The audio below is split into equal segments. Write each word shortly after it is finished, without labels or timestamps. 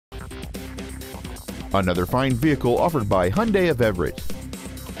Another fine vehicle offered by Hyundai of Everett.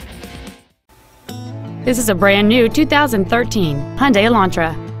 This is a brand new 2013 Hyundai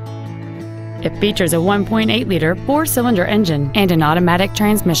Elantra. It features a 1.8-liter four-cylinder engine and an automatic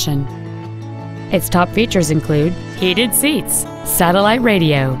transmission. Its top features include heated seats, satellite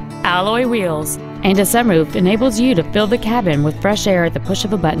radio, alloy wheels, and a sunroof enables you to fill the cabin with fresh air at the push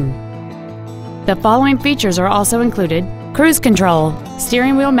of a button. The following features are also included: cruise control,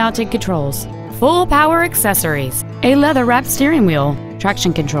 steering wheel mounted controls, full power accessories, a leather-wrapped steering wheel,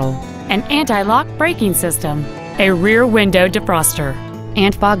 traction control, an anti-lock braking system, a rear window defroster,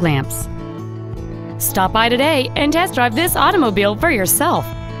 and fog lamps. Stop by today and test drive this automobile for yourself.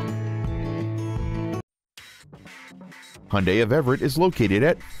 Hyundai of Everett is located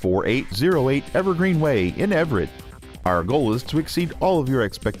at 4808 Evergreen Way in Everett. Our goal is to exceed all of your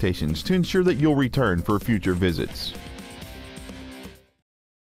expectations to ensure that you'll return for future visits.